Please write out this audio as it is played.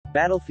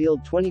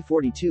Battlefield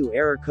 2042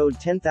 error code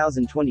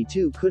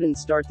 10022 couldn't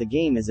start the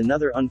game is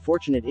another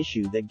unfortunate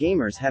issue that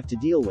gamers have to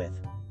deal with.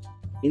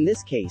 In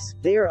this case,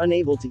 they are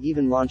unable to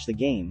even launch the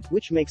game,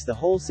 which makes the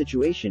whole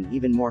situation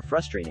even more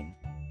frustrating.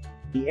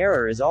 The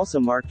error is also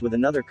marked with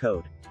another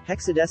code,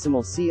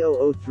 hexadecimal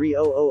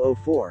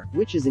C00300004,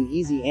 which is an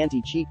easy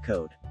anti-cheat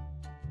code.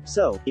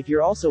 So, if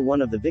you're also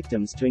one of the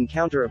victims to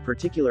encounter a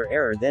particular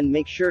error, then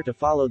make sure to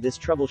follow this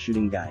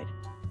troubleshooting guide.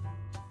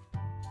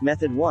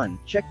 Method 1.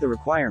 Check the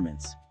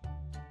requirements.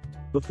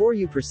 Before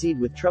you proceed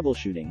with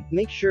troubleshooting,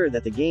 make sure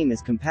that the game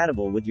is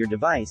compatible with your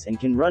device and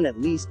can run at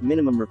least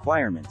minimum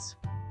requirements.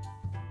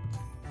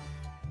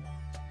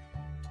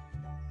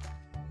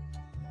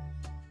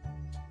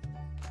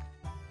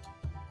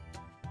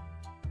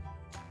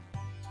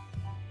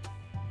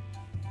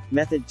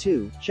 Method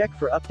 2. Check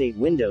for update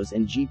Windows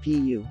and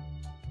GPU.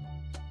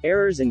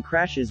 Errors and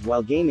crashes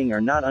while gaming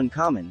are not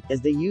uncommon, as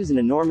they use an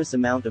enormous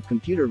amount of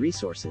computer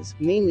resources,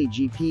 mainly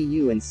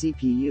GPU and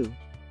CPU.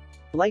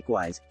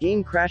 Likewise,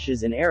 game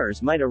crashes and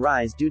errors might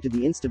arise due to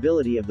the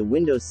instability of the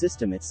Windows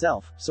system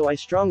itself, so I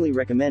strongly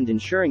recommend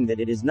ensuring that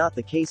it is not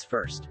the case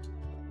first.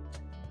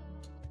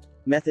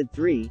 Method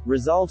 3.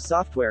 Resolve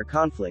software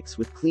conflicts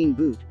with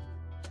Cleanboot.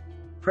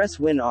 Press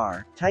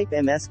WinR, type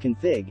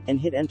msconfig, and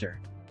hit enter.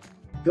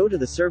 Go to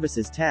the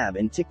Services tab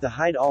and tick the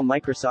Hide All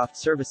Microsoft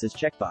Services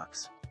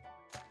checkbox.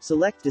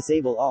 Select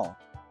Disable All.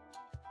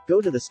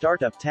 Go to the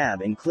Startup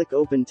tab and click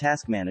Open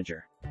Task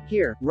Manager.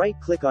 Here,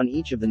 right-click on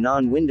each of the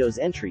non-Windows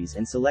entries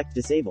and select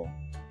Disable.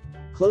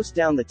 Close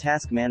down the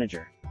Task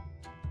Manager.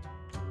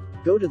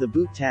 Go to the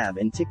Boot tab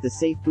and tick the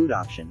Safe Boot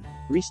option.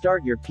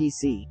 Restart your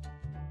PC.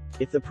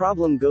 If the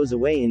problem goes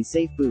away in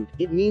Safe Boot,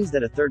 it means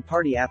that a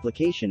third-party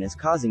application is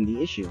causing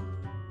the issue.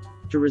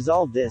 To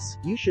resolve this,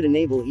 you should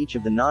enable each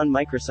of the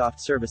non-Microsoft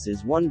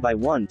services one by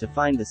one to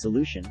find the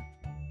solution.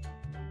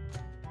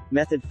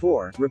 Method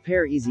 4.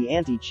 Repair Easy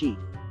Anti-Cheat.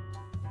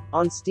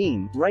 On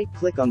Steam,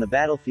 right-click on the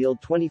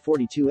Battlefield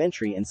 2042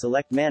 entry and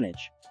select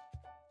Manage.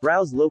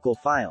 Browse Local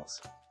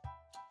Files.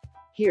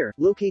 Here,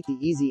 locate the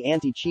Easy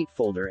Anti-Cheat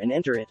folder and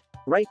enter it.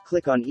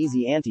 Right-click on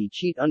Easy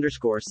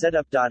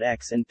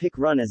Anti-Cheat_setup.x and pick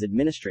Run as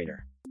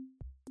administrator.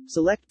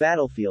 Select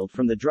Battlefield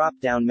from the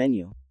drop-down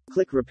menu.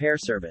 Click Repair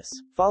Service.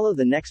 Follow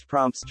the next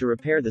prompts to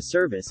repair the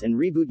service and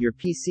reboot your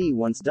PC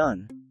once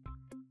done.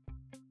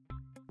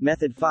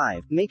 Method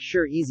 5. Make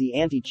sure Easy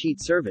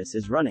Anti-Cheat service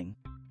is running.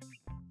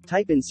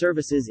 Type in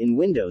Services in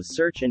Windows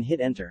search and hit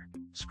Enter.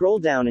 Scroll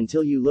down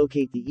until you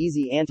locate the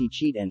Easy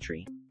Anti-Cheat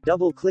entry.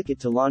 Double-click it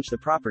to launch the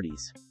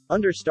properties.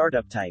 Under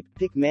Startup type,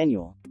 pick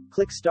Manual.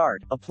 Click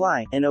Start,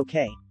 Apply, and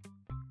OK.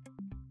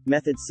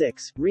 Method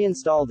 6.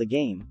 Reinstall the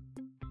game.